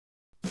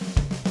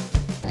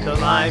The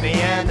Limey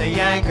and the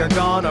Yank are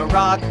gonna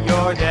rock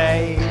your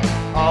day,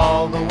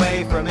 all the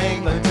way from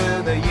England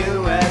to the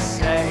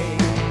USA.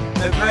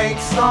 The great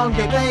song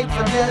debate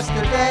from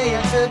yesterday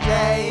and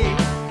today.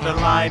 The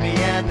Limey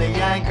and the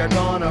Yank are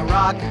gonna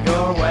rock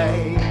your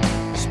way.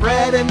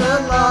 Spreading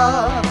the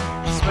love,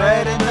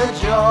 spreading the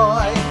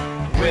joy,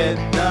 with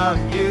the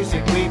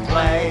music we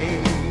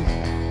play.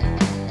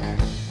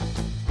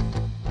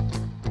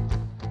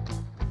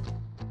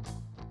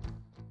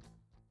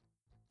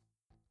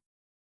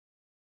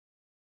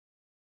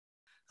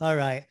 All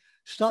right.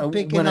 Stop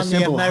picking when a on the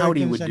simple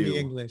howdy Americans would and do. the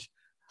English.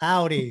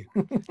 Howdy.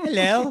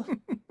 Hello.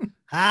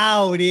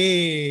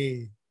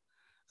 Howdy.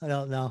 I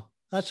don't know.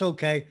 That's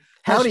okay.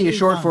 Howdy is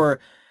short on.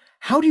 for,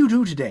 how do you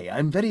do today?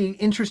 I'm very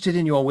interested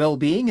in your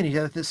well-being, and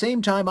at the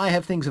same time, I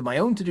have things of my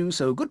own to do,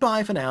 so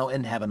goodbye for now,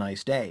 and have a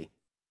nice day.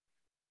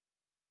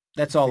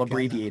 That's all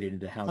abbreviated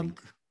into howdy.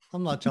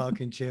 I'm not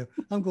talking to you.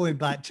 I'm going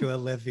back to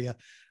Olivia.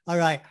 All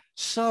right.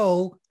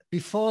 So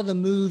before the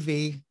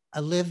movie,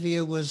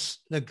 Olivia was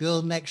the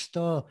girl next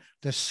door,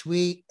 the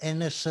sweet,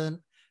 innocent,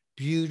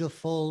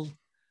 beautiful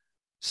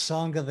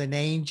song of an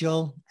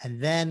angel.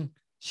 And then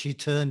she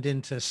turned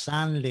into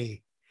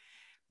Sandy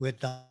with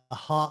the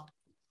hot.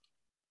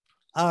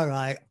 All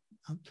right.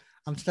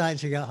 I'm starting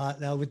to get hot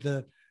now with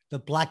the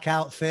black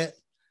outfit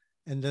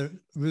and the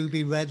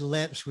ruby red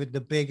lips with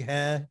the big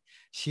hair.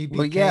 She became,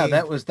 well, yeah,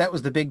 that was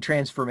the big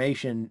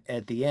transformation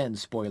at the end,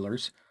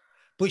 spoilers.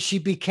 But she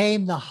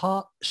became the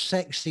hot,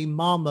 sexy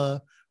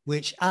mama,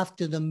 which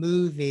after the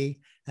movie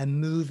and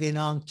moving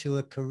on to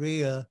a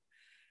career,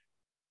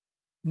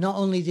 not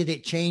only did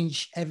it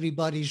change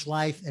everybody's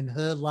life and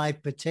her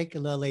life,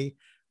 particularly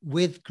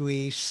with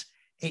Grease,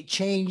 it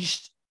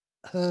changed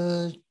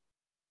her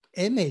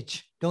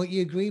image. Don't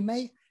you agree,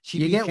 mate?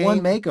 You get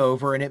one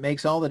makeover and it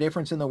makes all the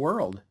difference in the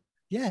world.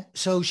 Yeah.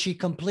 So she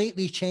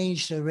completely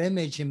changed her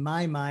image in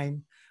my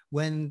mind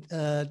when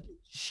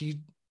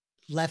she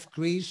left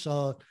Grease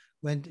or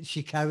when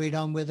she carried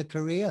on with a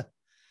career.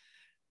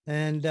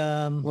 And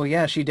well,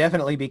 yeah, she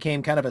definitely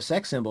became kind of a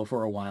sex symbol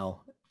for a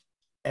while,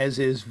 as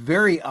is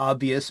very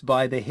obvious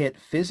by the hit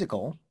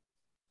Physical.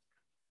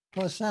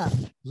 What's that?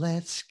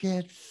 Let's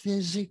get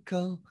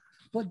physical.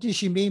 What does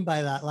she mean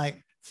by that?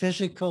 Like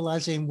physical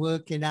as in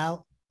working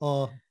out,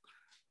 or?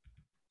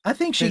 I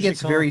think she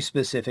gets very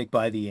specific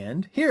by the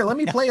end. Here, let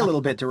me play a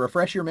little bit to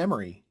refresh your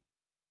memory.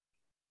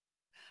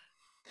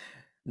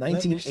 1981.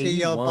 Let me see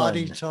your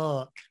body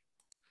talk.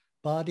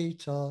 Body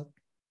talk.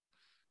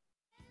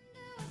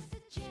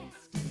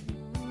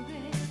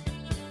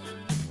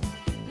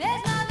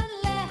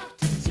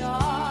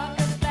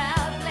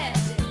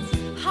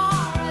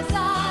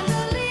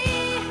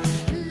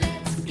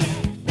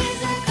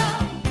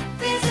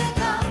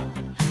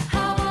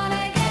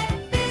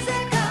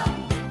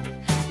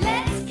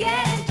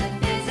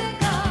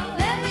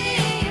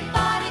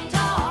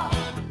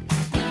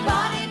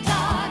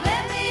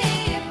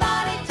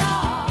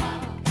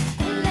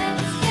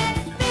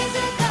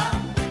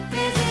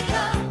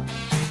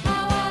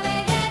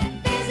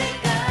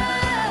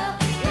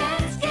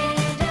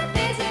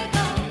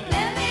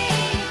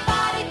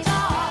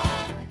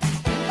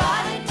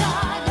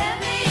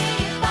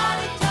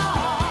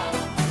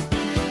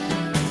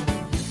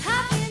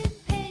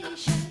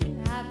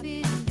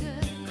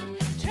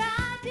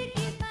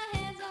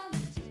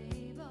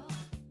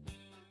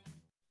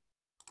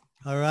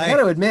 All right. I got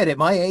to admit, at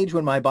my age,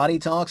 when my body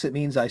talks, it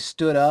means I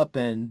stood up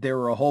and there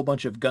were a whole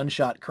bunch of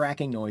gunshot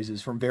cracking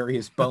noises from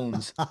various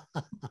bones.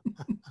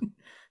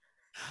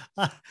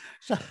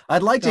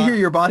 I'd like to hear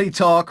your body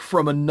talk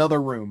from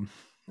another room.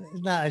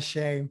 It's not a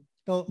shame.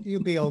 Don't you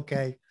be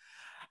okay.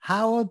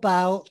 How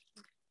about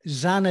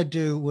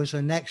Xanadu was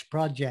her next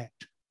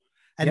project?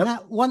 And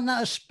that wasn't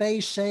that a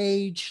space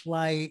age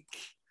like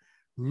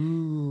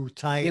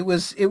type? It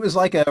was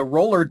like a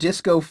roller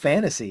disco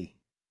fantasy.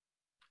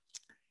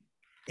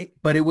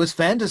 But it was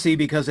fantasy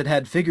because it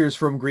had figures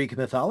from Greek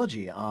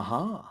mythology.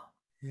 Aha.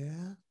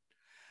 Yeah.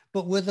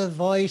 But with her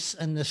voice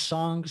and the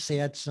songs, they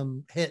had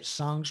some hit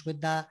songs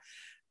with that.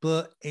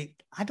 But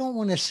I don't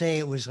want to say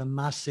it was a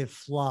massive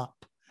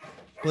flop,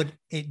 but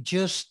it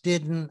just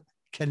didn't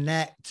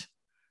connect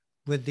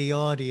with the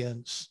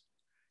audience.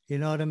 You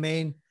know what I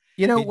mean?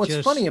 You know,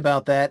 what's funny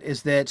about that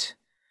is that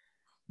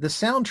the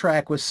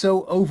soundtrack was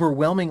so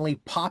overwhelmingly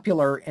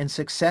popular and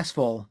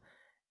successful,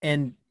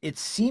 and it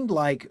seemed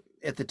like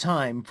at the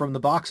time, from the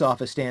box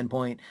office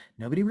standpoint,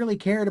 nobody really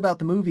cared about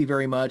the movie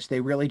very much. They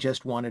really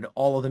just wanted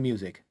all of the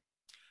music.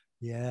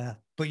 Yeah.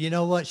 But you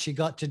know what? She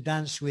got to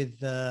dance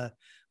with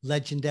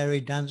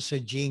legendary dancer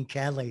Gene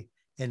Kelly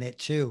in it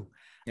too.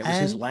 It was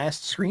his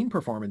last screen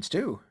performance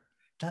too.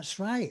 That's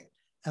right.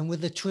 And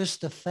with a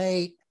twist of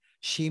fate,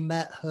 she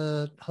met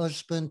her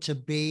husband to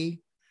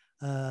be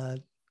kind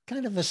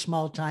of a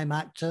small time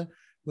actor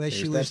where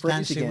she was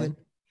dancing with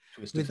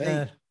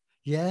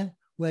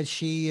where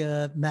she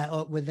met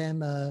up with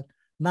him,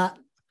 Matt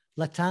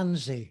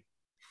Lattanzi.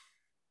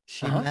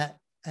 She met,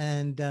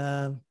 and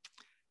the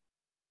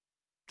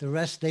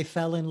rest, they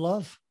fell in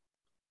love.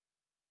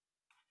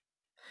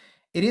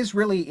 It is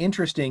really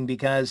interesting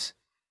because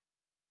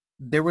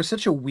there was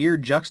such a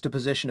weird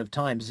juxtaposition of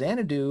time.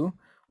 Xanadu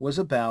was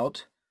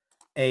about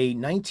a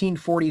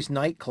 1940s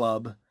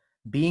nightclub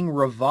being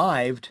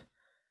revived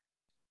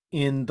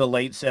in the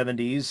late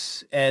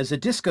 70s as a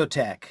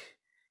discotheque.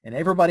 And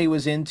everybody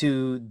was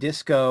into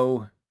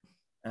disco,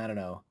 I don't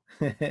know,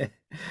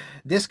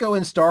 disco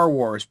and Star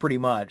Wars pretty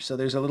much. So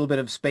there's a little bit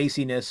of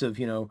spaciness of,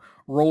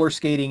 roller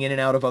skating in and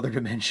out of other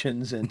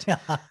dimensions. And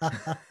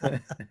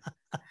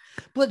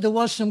But there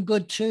was some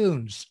good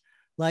tunes.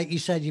 Like you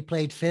said, you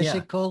played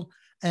Physical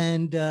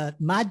and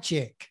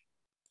Magic.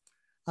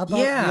 How about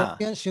Yeah. the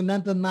audience?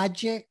 Remember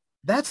Magic?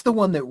 That's the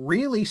one that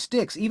really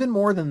sticks, even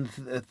more than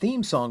the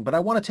theme song. But I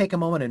want to take a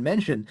moment and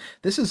mention,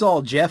 this is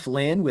all Jeff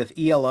Lynne with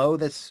ELO.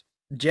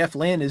 Jeff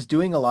Lynne is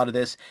doing a lot of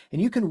this,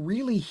 and you can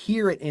really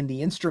hear it in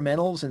the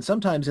instrumentals and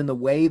sometimes in the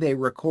way they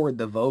record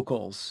the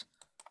vocals.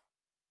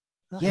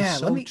 That Yeah, is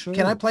so true.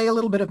 Can I play a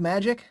little bit of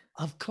Magic?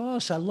 Of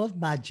course, I love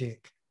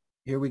Magic.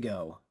 Here we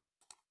go.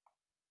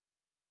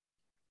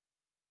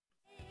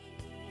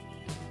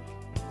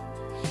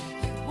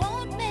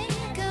 Won't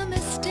make a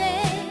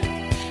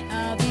mistake.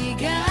 I'll be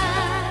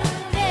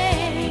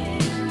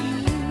guiding you.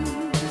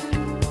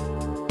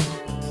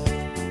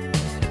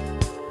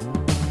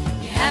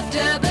 You have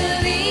to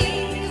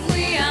believe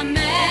we are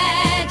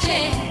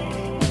magic.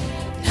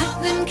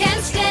 Nothing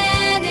can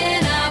stand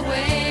in our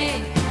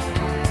way.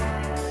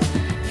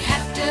 You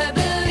have to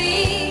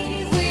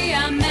believe we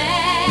are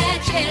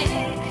magic.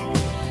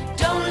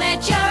 Don't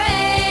let your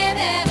aim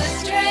ever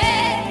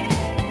stray.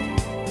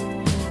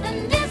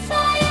 And if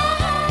I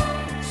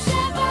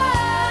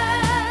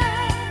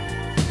survive,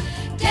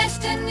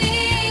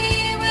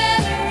 destiny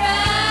will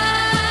arrive.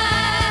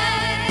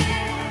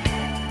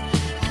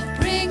 I'll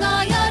bring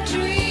all your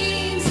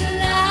dreams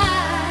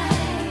alive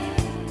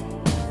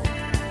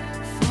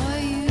for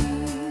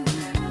you.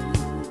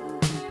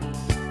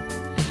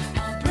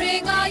 I'll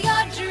bring all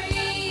your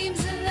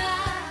dreams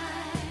alive.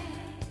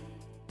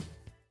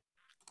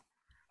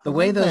 The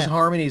way love those that.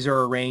 harmonies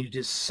are arranged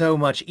is so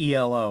much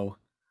ELO.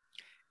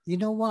 You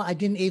know what? I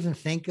didn't even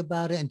think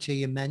about it until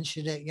you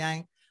mentioned it,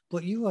 Yank.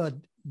 But you are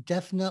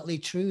definitely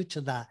true to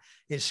that.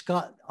 It's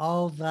got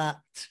all that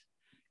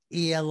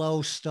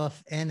ELO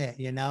stuff in it,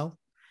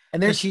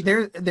 And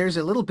there's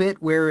a little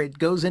bit where it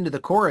goes into the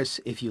chorus.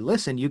 If you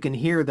listen, you can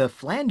hear the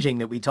flanging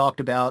that we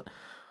talked about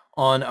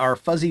on our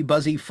Fuzzy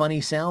Buzzy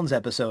Funny Sounds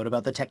episode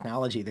about the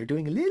technology. They're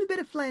doing a little bit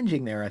of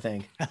flanging there, I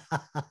think.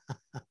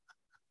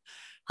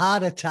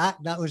 Heart Attack,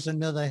 that was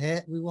another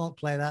hit. We won't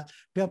play that.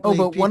 Oh, Probably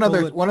but one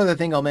people other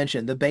thing I'll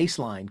mention, the bass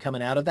line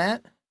coming out of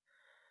that,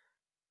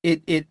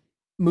 it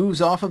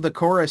moves off of the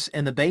chorus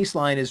and the bass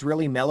line is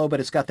really mellow, but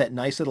it's got that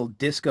nice little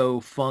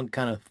disco funk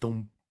kind of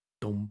thum,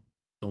 thum,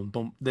 thum,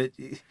 thum.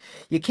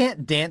 You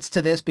can't dance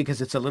to this because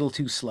it's a little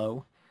too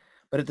slow.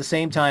 But at the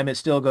same time, it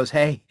still goes,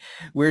 hey,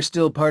 we're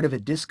still part of a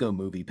disco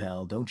movie,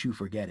 pal. Don't you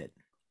forget it.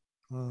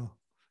 Oh,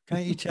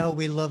 can't you tell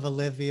we love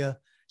Olivia?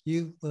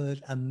 You were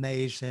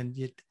amazing.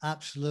 You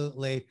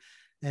absolutely,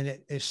 and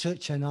it's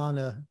such an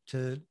honor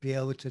to be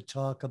able to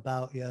talk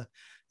about you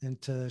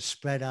and to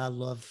spread our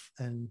love,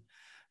 and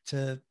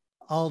to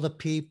all the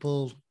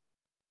people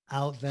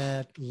out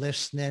there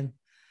listening.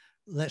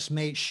 Let's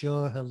make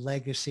sure her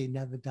legacy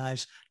never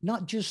dies,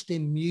 not just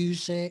in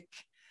music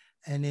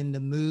and in the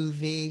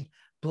movie,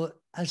 but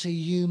as a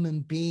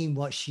human being,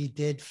 what she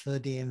did for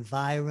the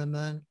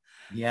environment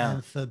Yeah.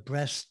 and for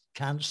breast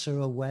cancer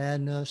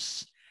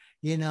awareness.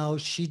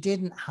 She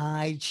didn't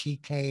hide. She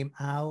came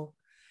out.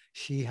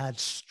 She had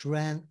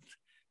strength,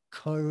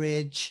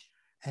 courage,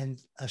 and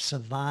a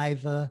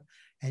survivor.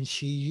 And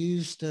she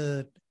used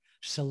a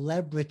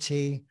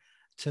celebrity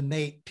to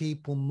make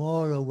people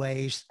more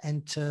aware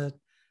and to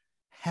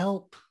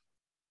help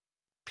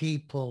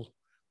people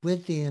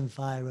with the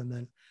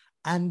environment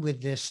and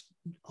with this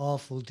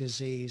awful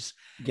disease.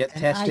 Get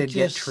And I tested,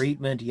 get just-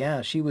 treatment.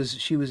 Yeah, she was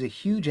a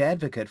huge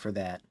advocate for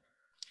that.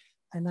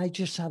 And I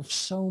just have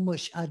so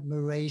much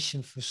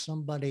admiration for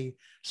somebody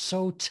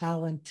so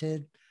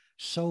talented,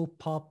 so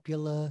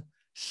popular,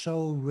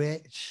 so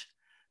rich,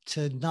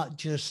 to not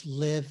just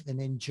live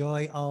and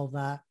enjoy all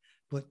that,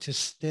 but to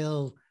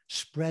still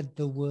spread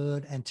the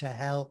word and to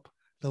help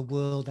the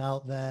world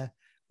out there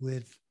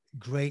with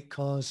great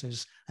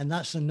causes. And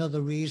that's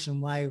another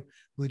reason why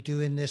we're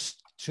doing this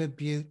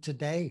tribute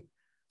today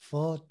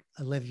for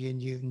Olivia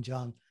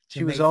Newton-John.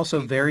 She was also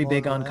very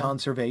big on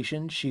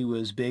conservation. She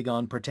was big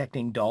on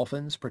protecting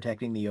dolphins,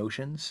 protecting the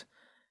oceans.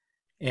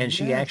 And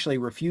she Yeah. actually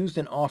refused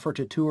an offer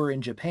to tour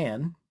in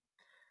Japan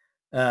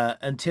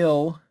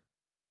until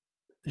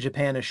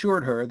Japan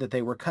assured her that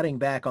they were cutting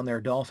back on their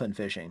dolphin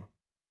fishing.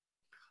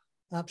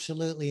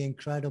 Absolutely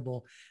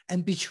incredible.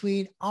 And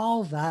between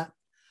all that,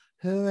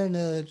 her and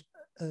a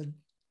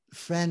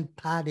friend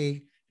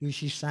Paddy, who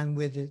she sang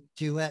with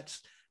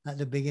duets at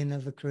the beginning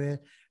of her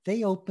career,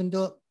 they opened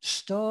up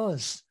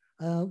stores.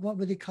 What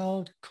were they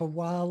called?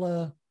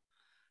 Koala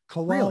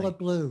Really?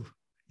 Blue.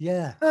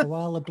 Yeah,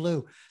 Koala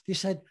Blue. They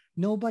said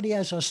nobody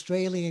has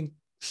Australian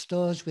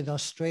stores with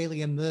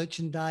Australian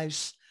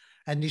merchandise.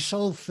 And they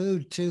sold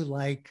food too,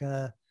 like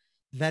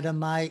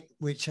Vegemite,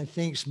 which I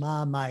think's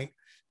Marmite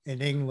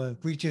in England.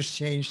 We just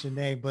changed the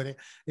name, but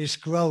it's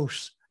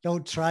gross.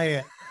 Don't try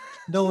it.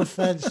 No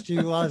offense to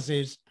you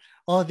Aussies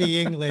or the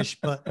English,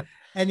 but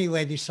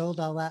anyway, they sold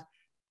all that.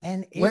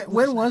 And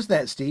When was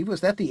that, Steve?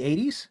 Was that the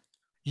 80s?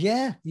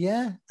 Yeah.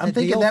 I'm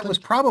thinking that was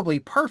probably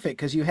perfect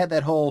because you had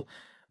that whole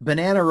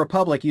Banana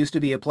Republic used to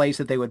be a place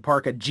that they would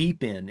park a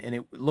Jeep in, and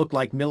it looked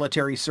like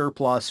military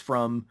surplus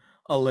from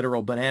a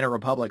literal Banana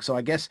Republic. So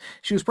I guess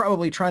she was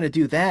probably trying to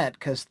do that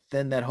because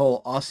then that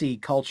whole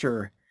Aussie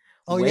culture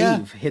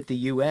wave hit the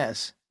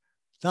U.S.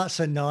 That's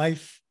a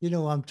knife. You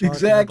know what I'm talking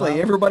Exactly.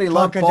 about. Everybody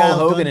loved Paul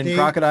Hogan and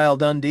Crocodile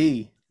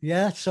Dundee.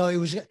 Yeah, so it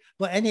was,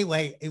 but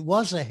anyway, it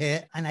was a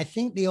hit. And I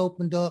think they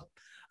opened up,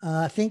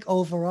 I think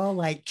overall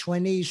like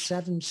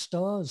 27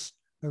 stores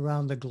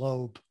around the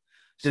globe.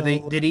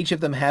 Did each of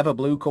them have a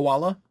blue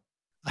koala?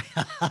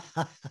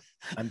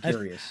 I'm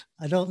curious.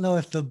 I don't know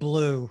if they're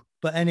blue,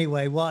 but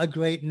anyway, what a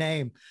great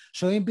name.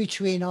 So in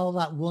between all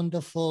that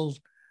wonderful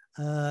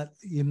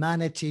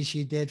humanity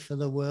she did for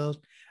the world,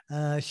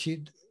 she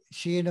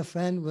and a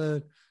friend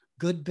were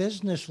good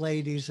business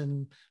ladies,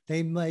 and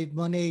they made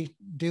money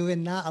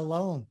doing that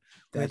alone.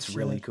 That's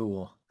really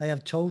cool. They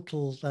have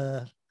total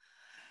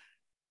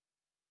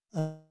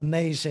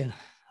amazing.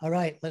 All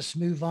right, let's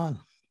move on.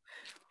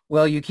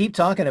 Well, you keep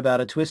talking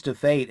about A Twist of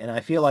Fate, and I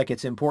feel like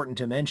it's important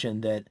to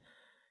mention that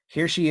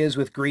here she is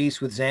with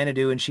Grease, with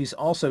Xanadu, and she's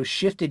also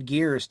shifted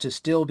gears to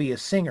still be a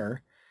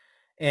singer,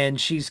 and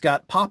she's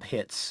got pop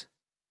hits,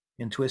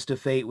 and Twist of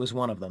Fate was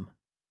one of them.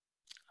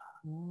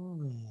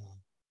 Oh.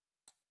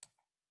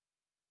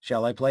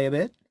 Shall I play a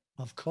bit?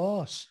 Of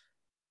course.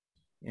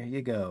 Here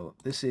you go.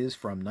 This is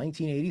from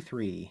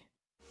 1983.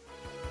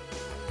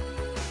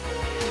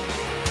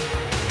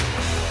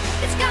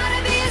 It's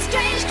gonna be a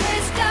strange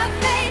twist of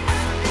fate,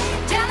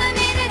 telling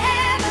me that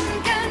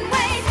heaven can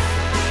wait,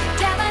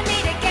 telling me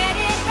to get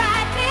it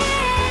right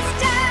this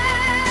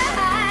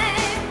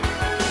time.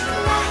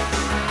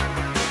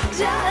 Life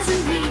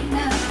doesn't mean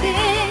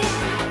nothing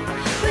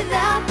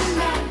without the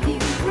love you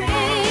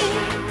bring.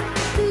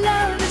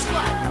 Love is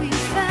what we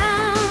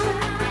found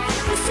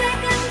the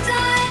second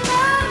time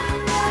around.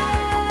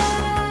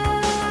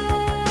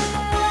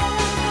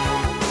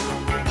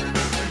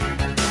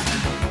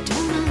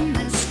 Don't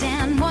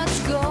understand what's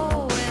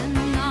going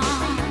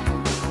on.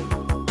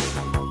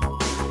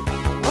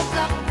 Woke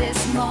up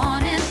this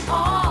morning,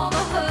 all the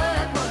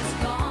hurt was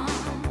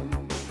gone.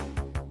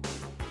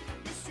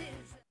 This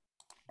is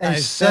That It's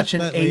is such an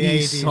definitely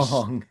 80s 80s.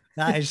 song.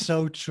 That is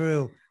so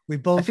true. We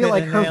both I feel hit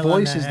like the her nail on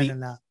voice the is head the... on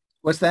that.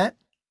 What's that?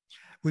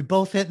 We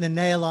both hit the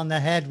nail on the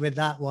head with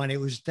that one. It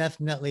was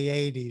definitely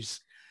 80s.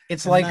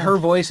 It's And like that- her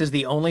voice is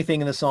the only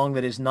thing in the song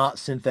that is not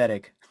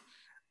synthetic.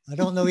 I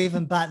don't know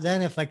even back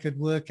then if I could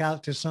work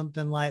out to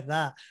something like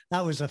that.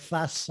 That was a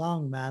fast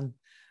song, man.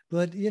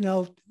 But, you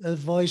know, the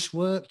voice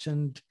worked,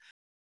 and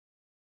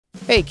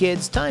Hey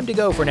kids, time to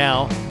go for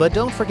now. But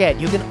don't forget,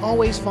 you can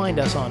always find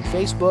us on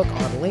Facebook,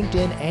 on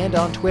LinkedIn, and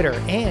on Twitter.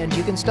 And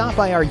you can stop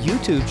by our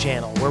YouTube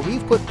channel where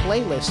we've put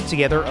playlists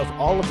together of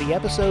all of the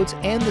episodes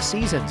and the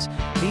seasons.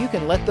 So you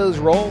can let those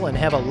roll and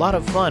have a lot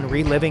of fun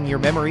reliving your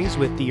memories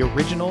with the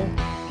original,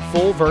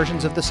 full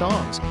versions of the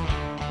songs.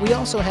 We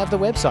also have the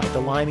website,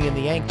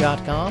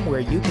 thelimeyandtheyank.com, where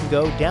you can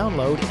go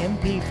download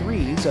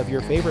MP3s of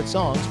your favorite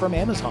songs from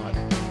Amazon.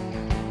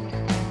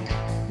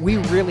 We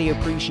really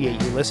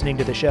appreciate you listening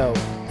to the show,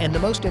 and the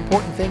most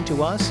important thing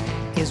to us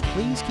is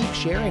please keep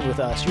sharing with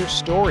us your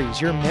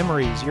stories, your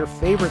memories, your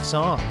favorite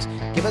songs.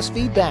 Give us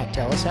feedback,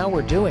 tell us how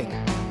we're doing,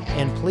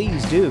 and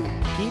please do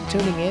keep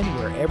tuning in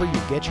wherever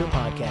you get your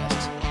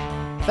podcasts.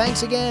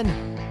 Thanks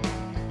again!